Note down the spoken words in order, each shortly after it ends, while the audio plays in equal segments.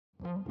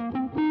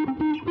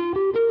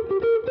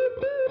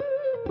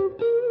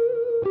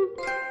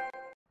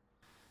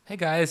Hey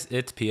guys,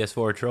 it's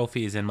PS4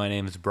 Trophies and my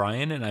name is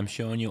Brian and I'm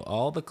showing you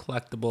all the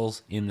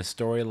collectibles in the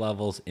story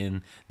levels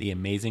in The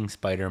Amazing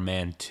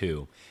Spider-Man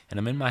 2. And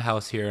I'm in my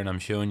house here and I'm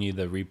showing you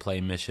the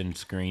replay mission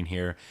screen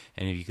here.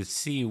 And if you can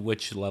see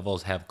which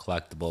levels have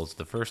collectibles,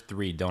 the first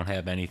three don't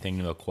have anything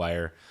to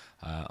acquire.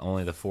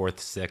 Only the 4th,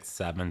 6th,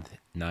 7th,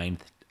 9th,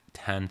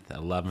 10th,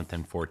 11th,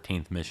 and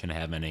 14th mission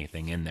have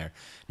anything in there.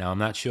 Now I'm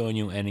not showing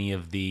you any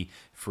of the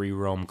free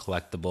roam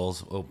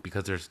collectibles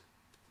because there's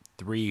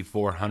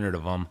 400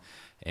 of them,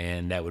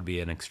 and that would be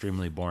an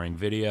extremely boring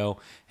video,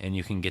 and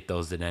you can get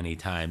those at any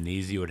time.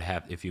 These you would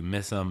have, if you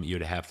miss them,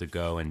 you'd have to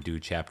go and do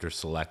chapter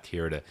select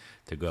here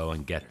to go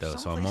and get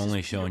those. So I'm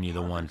only showing you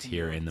the ones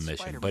here in the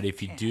mission. But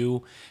if you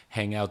do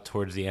hang out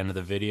towards the end of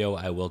the video,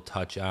 I will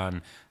touch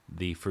on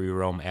the free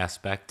roam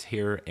aspect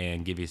here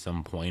and give you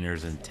some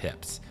pointers and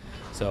tips.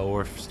 So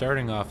we're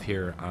starting off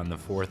here on the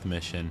 4th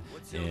mission,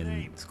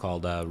 and it's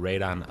called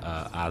Raid on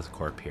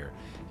Oscorp here.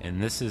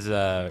 And this is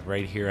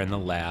right here in the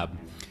lab.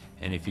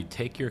 And if you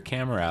take your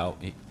camera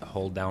out,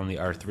 hold down the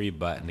R3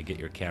 button to get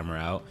your camera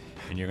out,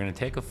 and you're going to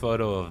take a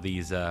photo of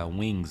these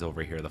wings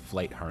over here, the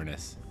flight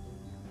harness.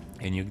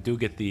 And you do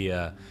get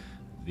the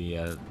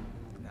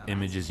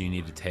images you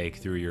need to take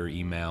through your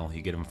email.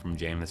 You get them from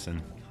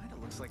Jameson.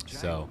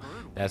 So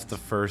that's the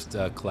first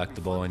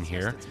collectible in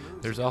here.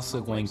 There's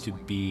also going to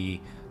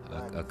be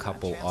a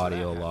couple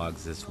audio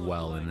logs as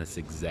well in this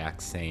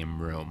exact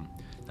same room.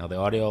 Now the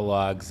audio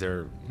logs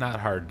are not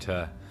hard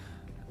to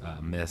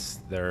miss.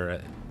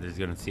 There's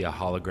going to see a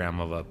hologram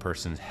of a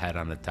person's head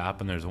on the top,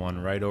 and there's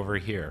one right over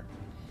here.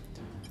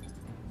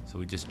 So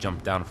we just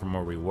jumped down from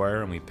where we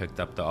were and we picked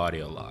up the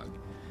audio log.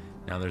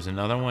 Now there's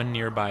another one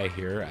nearby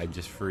here. I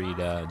just freed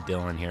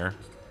Dylan here,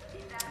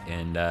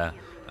 and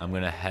I'm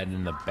going to head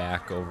in the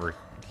back over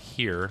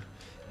here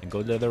and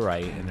go to the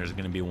right, and there's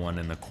going to be one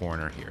in the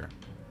corner here.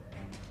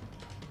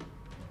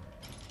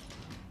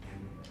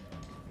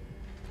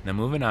 Now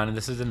moving on, and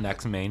this is the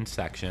next main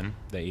section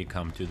that you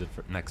come to, the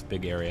next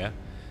big area.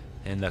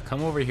 And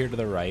come over here to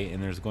the right,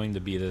 and there's going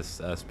to be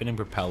this spinning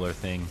propeller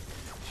thing.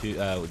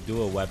 Do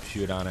a web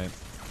shoot on it.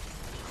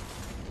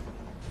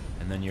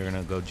 And then you're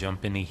going to go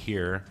jump into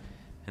here.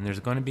 And there's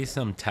going to be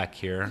some tech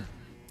here.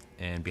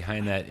 And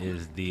behind that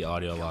is the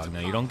audio log. Now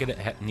you don't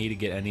need to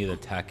get any of the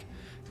tech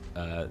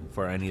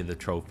for any of the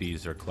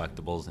trophies or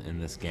collectibles in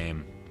this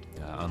game.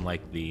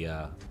 Unlike the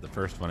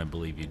first one, I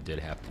believe you did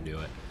have to do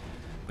it,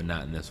 but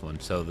not in this one.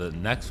 So the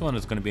next one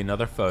is going to be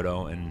another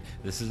photo, and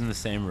this is in the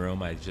same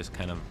room. I just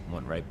kind of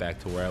went right back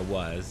to where I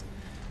was,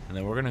 and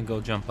then we're going to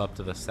go jump up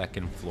to the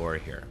 2nd floor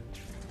here.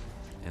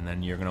 And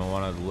then you're going to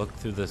want to look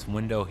through this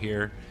window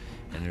here,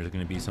 and there's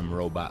going to be some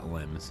robot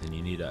limbs, and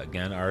you need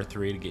again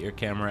R3 to get your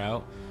camera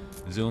out.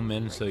 Zoom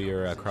in so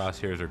your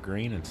crosshairs are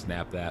green and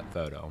snap that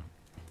photo.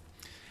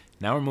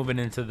 Now we're moving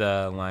into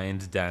the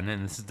Lion's Den,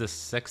 and this is the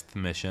 6th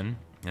mission,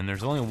 and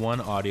there's only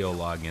one audio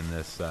log in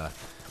this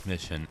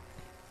mission.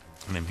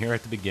 And I'm here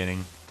at the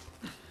beginning,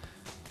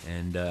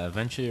 and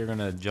eventually you're going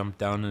to jump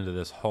down into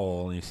this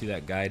hole, and you see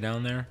that guy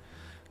down there?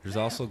 There's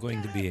also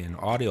going to be an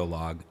audio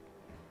log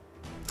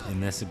in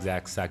this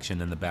exact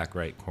section in the back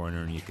right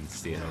corner, and you can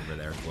see it over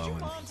there glowing. Did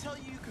your mom tell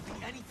you you could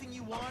be anything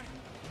you want?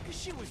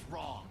 Because she was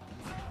wrong.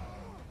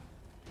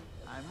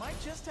 I might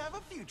just have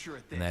a future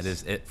at this. And that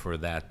is it for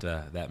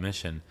that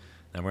mission.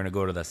 Now we're going to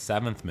go to the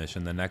 7th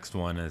mission. The next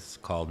one is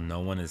called No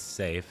One Is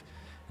Safe,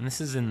 and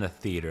this is in the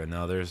theater.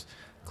 Now there's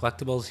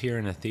collectibles here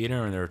in the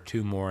theater, and there are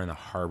 2 more in the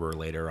harbor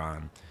later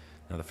on.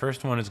 Now the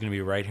first one is going to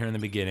be right here in the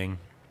beginning,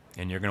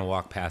 and you're going to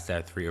walk past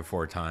that 3 or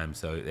 4 times,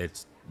 so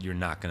you're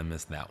not going to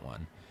miss that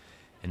one.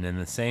 And in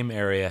the same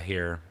area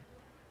here,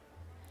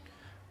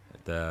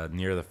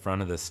 near the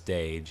front of the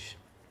stage,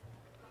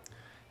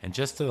 and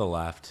just to the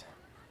left,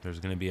 there's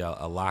going to be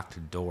a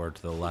locked door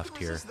to the left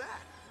here,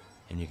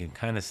 and you can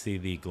kind of see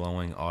the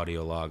glowing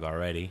audio log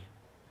already.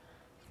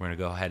 We're going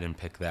to go ahead and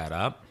pick that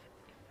up.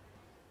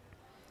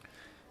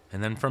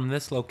 And then from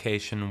this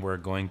location, we're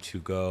going to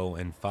go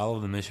and follow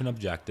the mission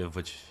objective,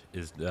 which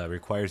is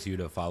requires you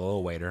to follow a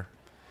waiter.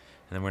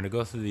 And then we're going to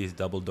go through these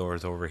double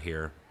doors over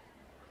here.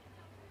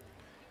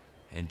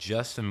 And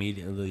just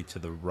immediately to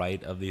the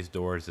right of these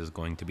doors is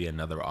going to be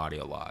another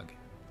audio log.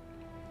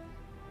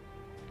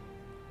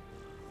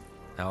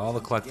 Now all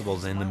the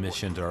collectibles in the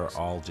missions are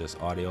all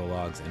just audio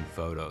logs and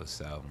photos,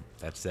 so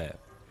that's it.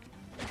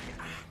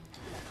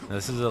 Now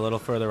this is a little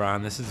further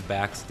on. This is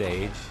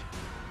backstage.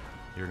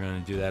 You're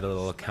going to do that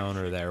little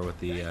counter there with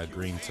the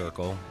green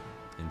circle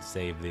and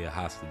save the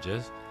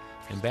hostages.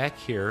 And back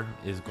here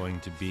is going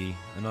to be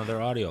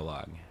another audio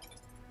log.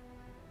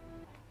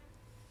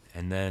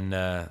 And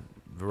then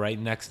right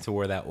next to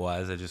where that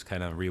was, I just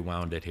kind of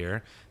rewound it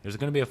here. There's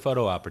going to be a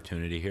photo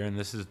opportunity here, and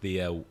this is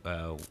the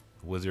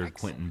Wizard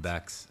Quentin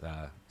Beck's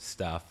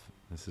stuff.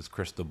 This is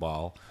Crystal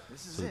Ball.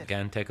 So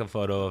again, take a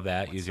photo of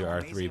that. Use your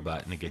R3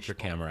 button to get your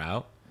camera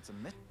out.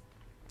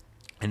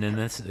 And in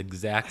this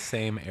exact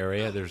same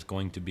area, there's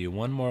going to be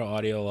one more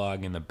audio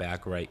log in the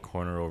back right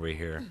corner over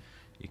here.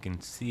 You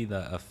can see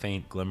a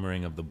faint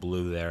glimmering of the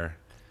blue there.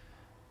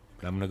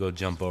 But I'm going to go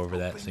jump over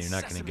that so you're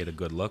not going to get a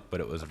good look,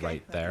 but it was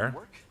right there.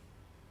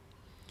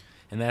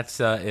 And that's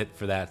it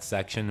for that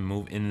section.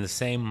 Move in the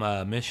same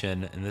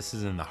mission, and this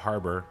is in the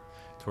harbor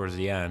towards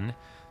the end.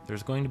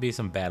 There's going to be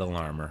some battle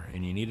armor,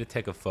 and you need to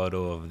take a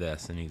photo of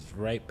this. And he's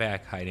right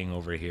back hiding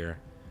over here.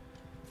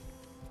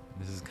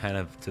 This is kind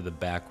of to the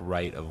back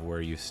right of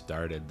where you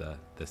started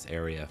this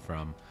area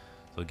from.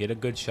 So get a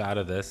good shot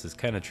of this. It's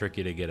kind of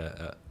tricky to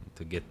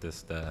get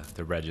this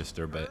to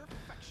register, but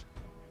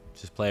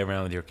just play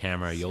around with your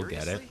camera, you'll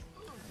get it.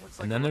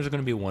 And then there's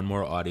going to be one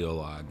more audio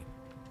log,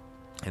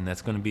 and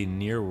that's going to be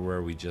near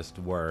where we just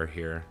were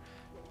here,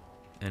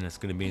 and it's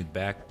going to be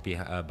back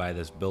by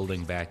this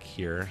building back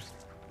here.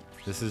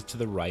 This is to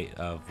the right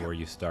of where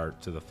you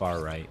start, to the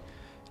far right.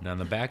 And on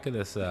the back of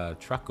this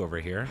truck over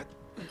here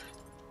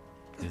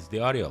is the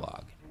audio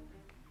log.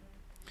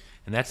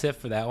 And that's it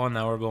for that one.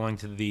 Now we're going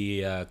to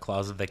the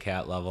Claws of the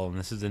Cat level, and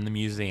this is in the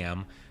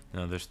museum.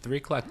 Now there's 3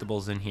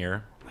 collectibles in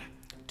here,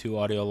 2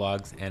 audio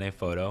logs and a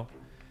photo.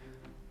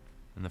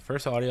 And the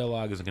first audio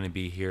log is going to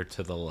be here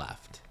to the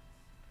left.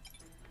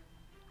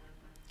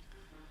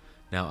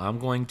 Now I'm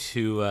going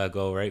to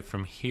go right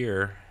from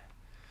here,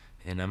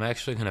 and I'm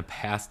actually going to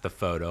pass the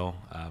photo.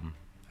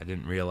 I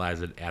didn't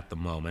realize it at the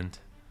moment.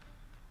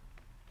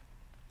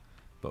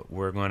 But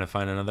we're going to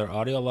find another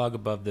audio log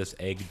above this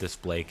egg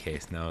display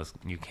case. Now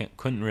you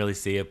couldn't really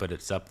see it, but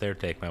it's up there.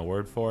 Take my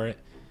word for it.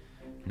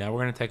 Now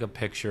we're going to take a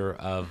picture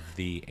of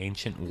the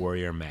ancient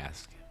warrior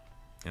mask,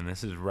 and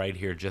this is right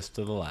here just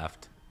to the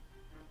left.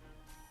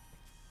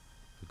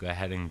 So go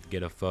ahead and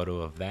get a photo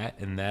of that,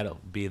 and that'll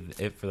be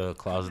it for the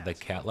Claws of the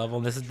Cat level.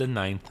 And this is the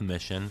 9th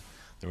mission.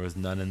 There was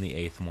none in the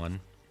 8th one.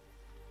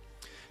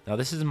 Now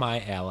this is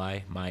my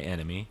ally, my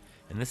enemy.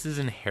 And this is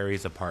in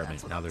Harry's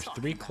apartment. Now there's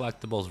 3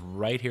 collectibles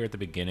right here at the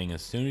beginning.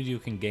 As soon as you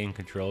can gain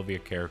control of your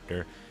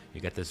character,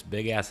 you got this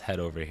big ass head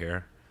over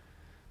here.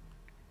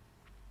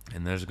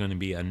 And there's going to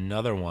be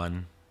another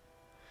one,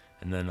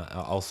 and then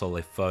also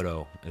a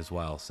photo as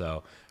well.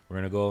 So we're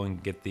going to go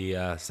and get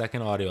the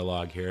second audio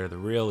log here. They're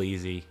real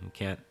easy.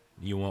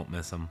 You won't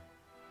miss them.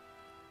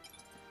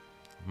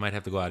 You might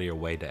have to go out of your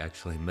way to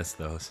actually miss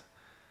those.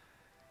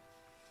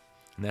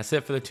 And that's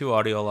it for the 2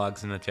 audio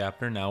logs in the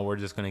chapter. Now we're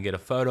just going to get a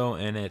photo,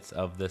 and it's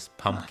of this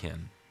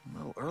pumpkin. A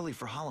little early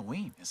for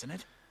Halloween, isn't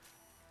it?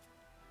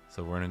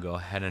 So we're going to go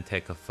ahead and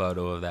take a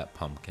photo of that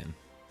pumpkin.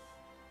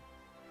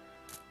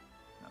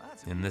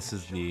 And this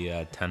is the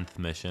 10th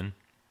mission.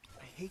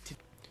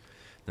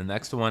 The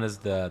next one is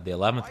the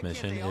 11th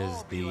mission,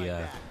 is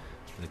the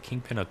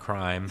Kingpin of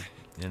Crime.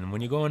 And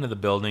when you go into the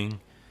building,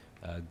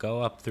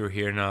 go up through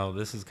here. Now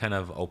this is kind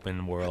of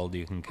open world.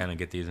 You can kind of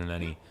get these in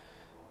any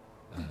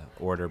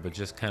order, but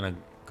just kind of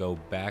go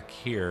back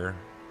here,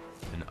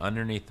 and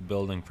underneath the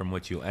building from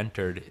which you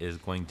entered is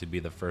going to be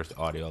the first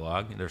audio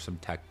log. There's some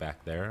tech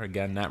back there.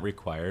 Again, not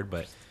required,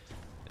 but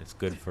it's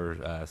good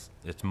for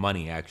it's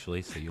money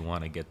actually, so you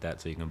want to get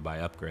that so you can buy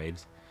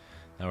upgrades.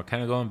 Now we're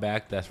kind of going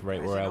back. That's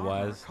right where I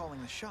was,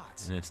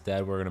 and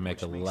instead we're going to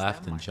make a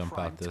left and jump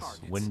out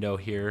this window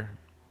here,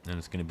 and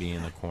it's going to be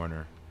in the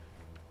corner.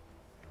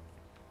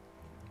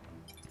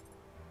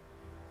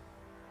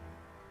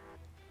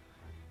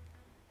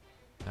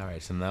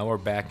 Alright, so now we're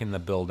back in the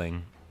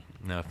building.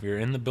 Now if you're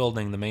in the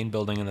building, the main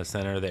building in the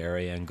center of the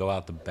area, and go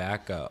out the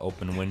back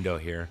open window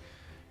here,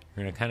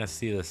 you're going to kind of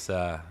see this,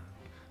 I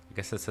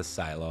guess it's a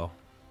silo.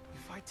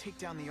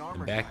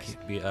 And back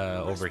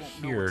over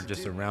here,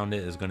 just around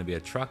it, is going to be a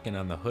truck, and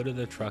on the hood of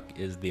the truck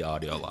is the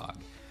audio log.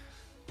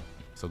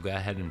 So go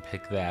ahead and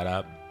pick that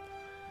up.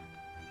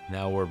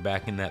 Now we're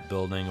back in that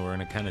building. We're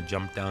going to kind of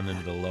jump down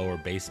into the lower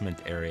basement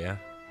area.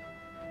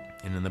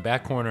 And in the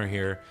back corner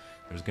here,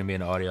 there's going to be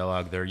an audio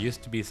log. There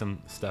used to be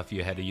some stuff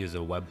you had to use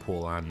a web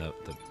pool on to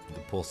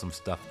pull some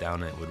stuff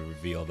down, and it would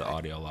reveal the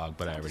audio log,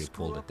 but I already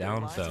pulled it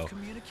down. So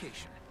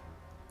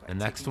the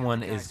next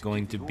one is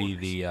going to be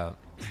the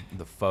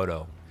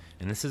photo,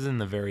 and this is in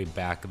the very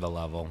back of the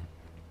level.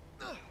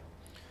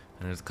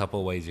 And there's a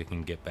couple ways you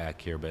can get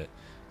back here, but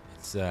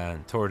it's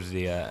towards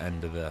the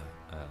end of the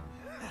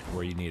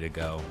where you need to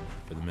go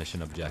for the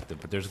mission objective.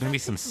 But there's going to be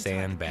some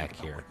sand back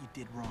here.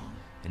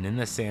 And in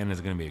the sand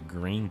is going to be a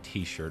green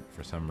t-shirt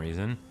for some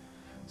reason.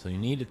 So you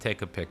need to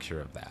take a picture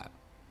of that.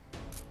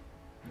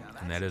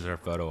 And that is our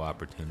photo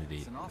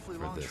opportunity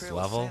for this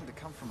level.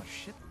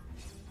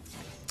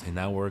 And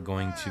now we're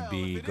going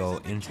to go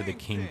into the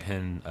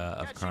Kingpin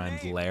of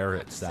Crime's lair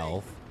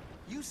itself.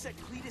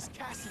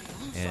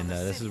 And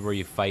this is where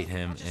you fight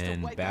him.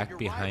 And back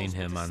behind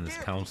him on this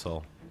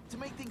console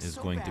is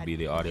going to be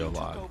the audio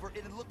log.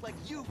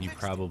 You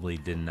probably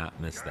did not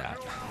miss that.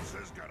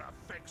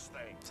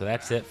 So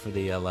that's it for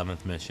the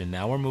 11th mission.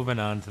 Now we're moving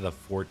on to the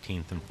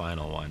 14th and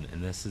final one,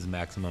 and this is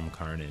Maximum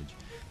Carnage.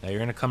 Now you're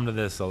going to come to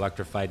this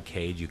electrified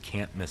cage. You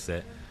can't miss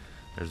it.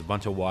 There's a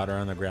bunch of water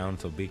on the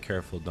ground, so be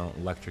careful. Don't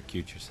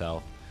electrocute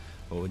yourself.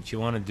 But what you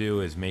want to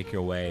do is make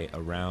your way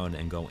around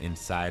and go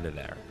inside of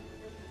there.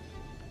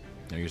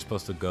 Now you're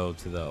supposed to go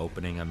to the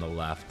opening on the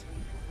left.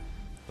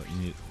 But you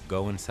need to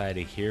go inside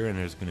of here, and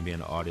there's going to be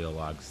an audio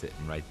log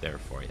sitting right there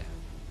for you.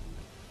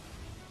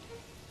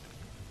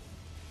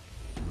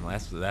 And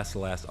that's the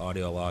last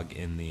audio log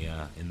in the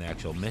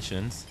actual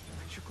missions.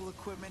 Electrical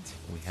equipment.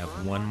 We have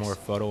one more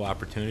photo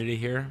opportunity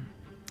here,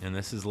 and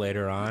this is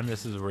later on.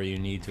 This is where you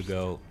need to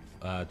go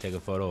take a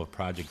photo of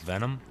Project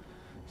Venom.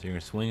 So you're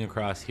going to swing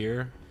across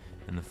here,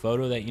 and the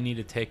photo that you need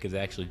to take is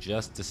actually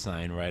just the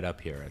sign right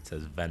up here. It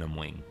says Venom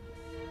Wing.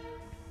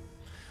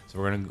 So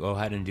we're going to go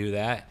ahead and do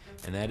that,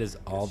 and that is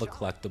all the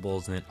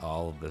collectibles and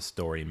all of the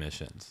story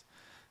missions.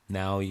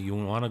 Now you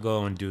want to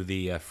go and do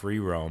the free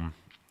roam.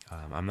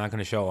 I'm not going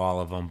to show all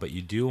of them, but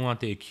you do want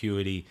the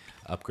acuity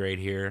upgrade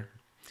here.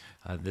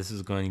 This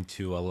is going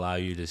to allow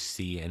you to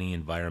see any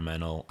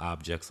environmental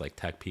objects like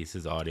tech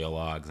pieces, audio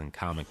logs, and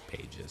comic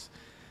pages.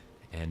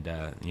 And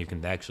you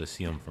can actually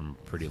see them from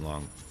a pretty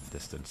long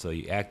distance. So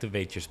you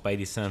activate your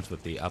Spidey sense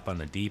with the up on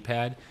the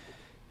D-pad.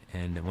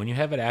 And when you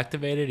have it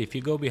activated, if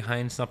you go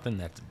behind something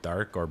that's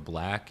dark or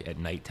black at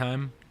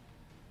nighttime,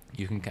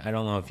 you can, I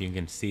don't know if you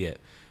can see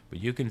it, but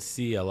you can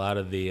see a lot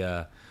of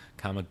the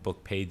comic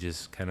book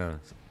pages kind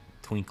of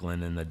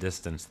twinkling in the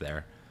distance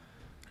there.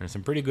 There's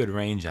some pretty good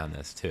range on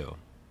this too.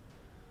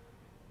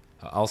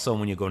 Also,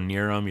 when you go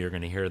near them, you're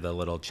going to hear the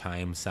little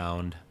chime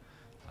sound.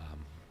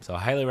 So I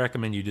highly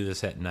recommend you do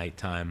this at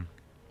nighttime.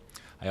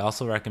 I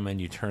also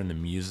recommend you turn the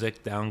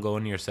music down, go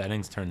into your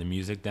settings, turn the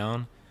music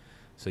down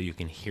so you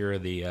can hear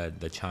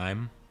the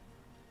chime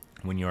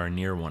when you are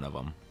near one of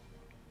them.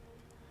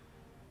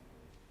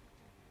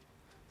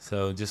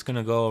 So just going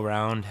to go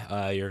around.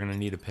 You're going to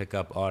need to pick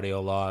up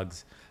audio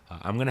logs.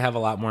 I'm going to have a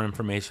lot more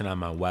information on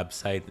my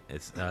website.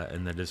 It's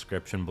in the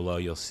description below.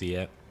 You'll see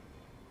it.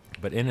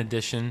 But in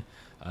addition,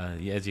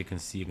 as you can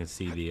see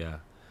the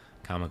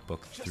comic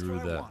book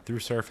through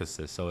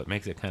surfaces, so it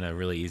makes it kind of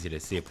really easy to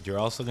see it. But you're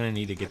also going to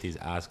need to get these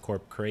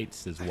Oscorp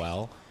crates as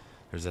well.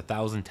 There's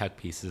 1,000 tech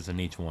pieces in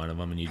each one of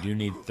them, and you do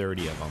need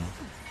 30 of them.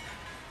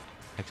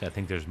 Actually, I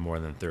think there's more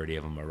than 30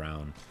 of them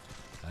around.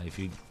 If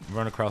you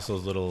run across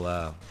those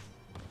little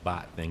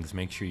bot things,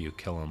 make sure you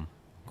kill them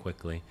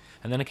quickly.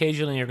 And then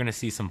occasionally you're going to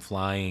see some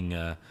flying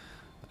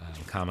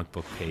comic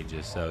book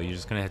pages, so you're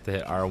just going to have to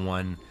hit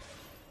R1,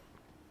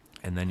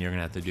 and then you're going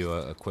to have to do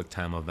a quick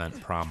time event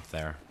prompt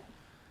there.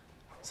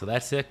 So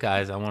that's it,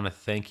 guys. I want to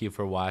thank you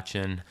for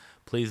watching.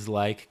 Please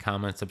like,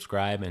 comment,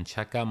 subscribe, and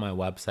check out my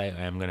website.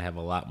 I'm going to have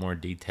a lot more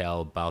detail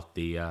about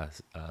the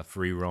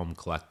free roam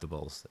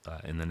collectibles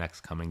in the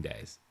next coming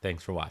days.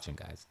 Thanks for watching,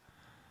 guys.